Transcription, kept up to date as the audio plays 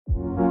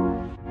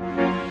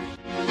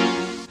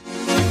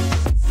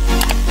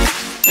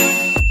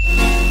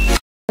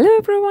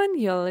everyone,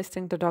 you're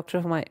listening to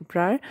Dr. Huma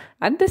Ibrar,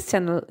 and this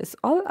channel is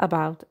all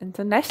about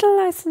international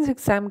license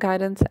exam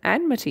guidance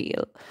and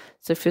material.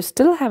 So if you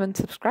still haven't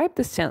subscribed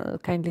this channel,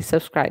 kindly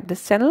subscribe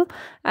this channel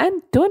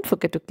and don't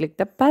forget to click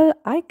the bell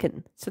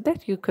icon so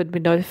that you could be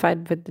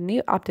notified with the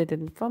new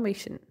updated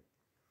information.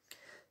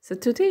 So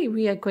today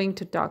we are going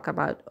to talk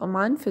about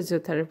Oman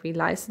Physiotherapy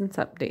license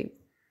update.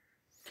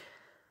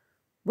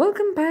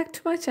 Welcome back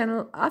to my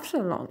channel after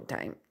a long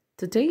time.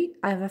 Today,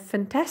 I have a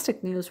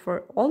fantastic news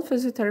for all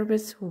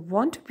physiotherapists who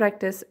want to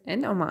practice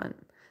in Oman.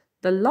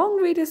 The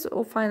long wait is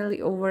finally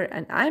over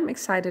and I am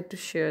excited to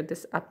share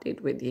this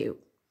update with you.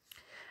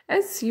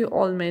 As you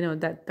all may know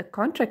that the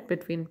contract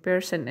between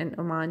Pearson and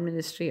Oman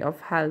Ministry of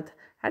Health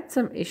had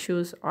some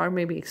issues or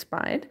maybe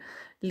expired,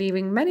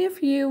 leaving many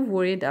of you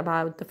worried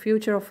about the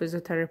future of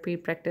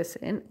physiotherapy practice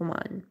in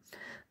Oman.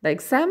 The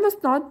exam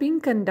was not being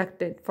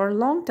conducted for a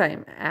long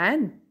time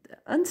and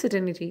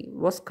uncertainty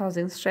was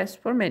causing stress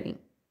for many.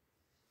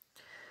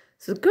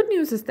 So the good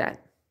news is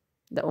that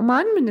the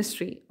Oman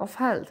Ministry of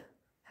Health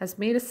has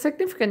made a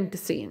significant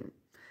decision.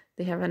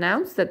 They have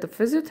announced that the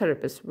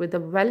physiotherapists with a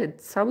valid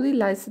Saudi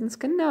license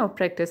can now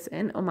practice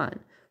in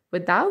Oman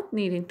without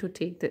needing to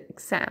take the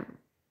exam.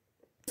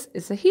 This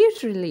is a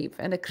huge relief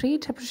and a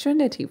great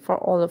opportunity for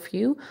all of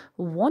you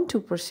who want to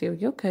pursue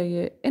your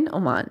career in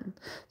Oman.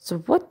 So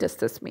what does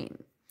this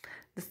mean?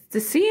 The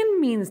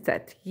decision means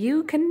that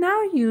you can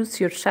now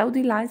use your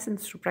Saudi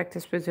license to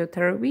practice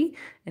physiotherapy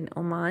in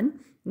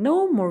Oman.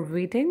 No more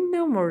waiting,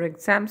 no more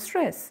exam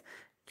stress.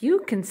 You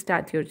can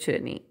start your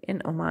journey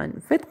in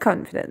Oman with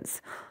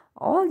confidence.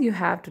 All you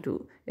have to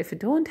do, if you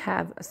don't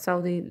have a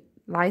Saudi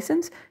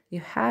license, you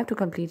have to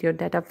complete your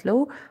data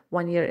flow.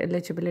 1 year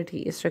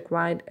eligibility is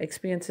required,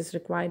 experience is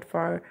required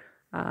for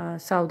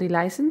Saudi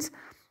license,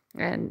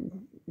 and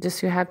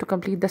just you have to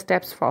complete the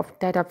steps of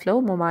data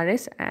flow,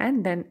 Mumaris,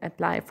 and then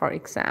apply for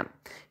exam.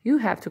 You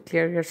have to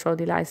clear your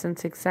Saudi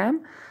license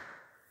exam,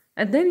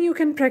 and then you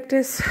can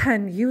practice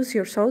and use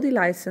your Saudi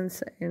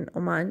license in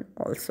Oman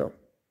also.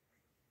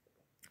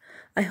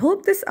 I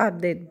hope this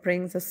update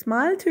brings a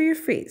smile to your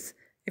face.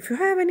 If you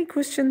have any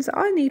questions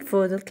or need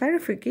further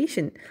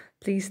clarification,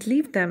 please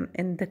leave them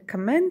in the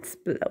comments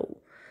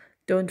below.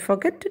 Don't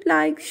forget to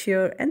like,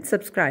 share, and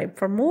subscribe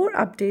for more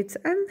updates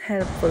and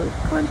helpful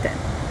content.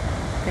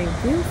 Thank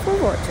you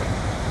for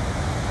watching.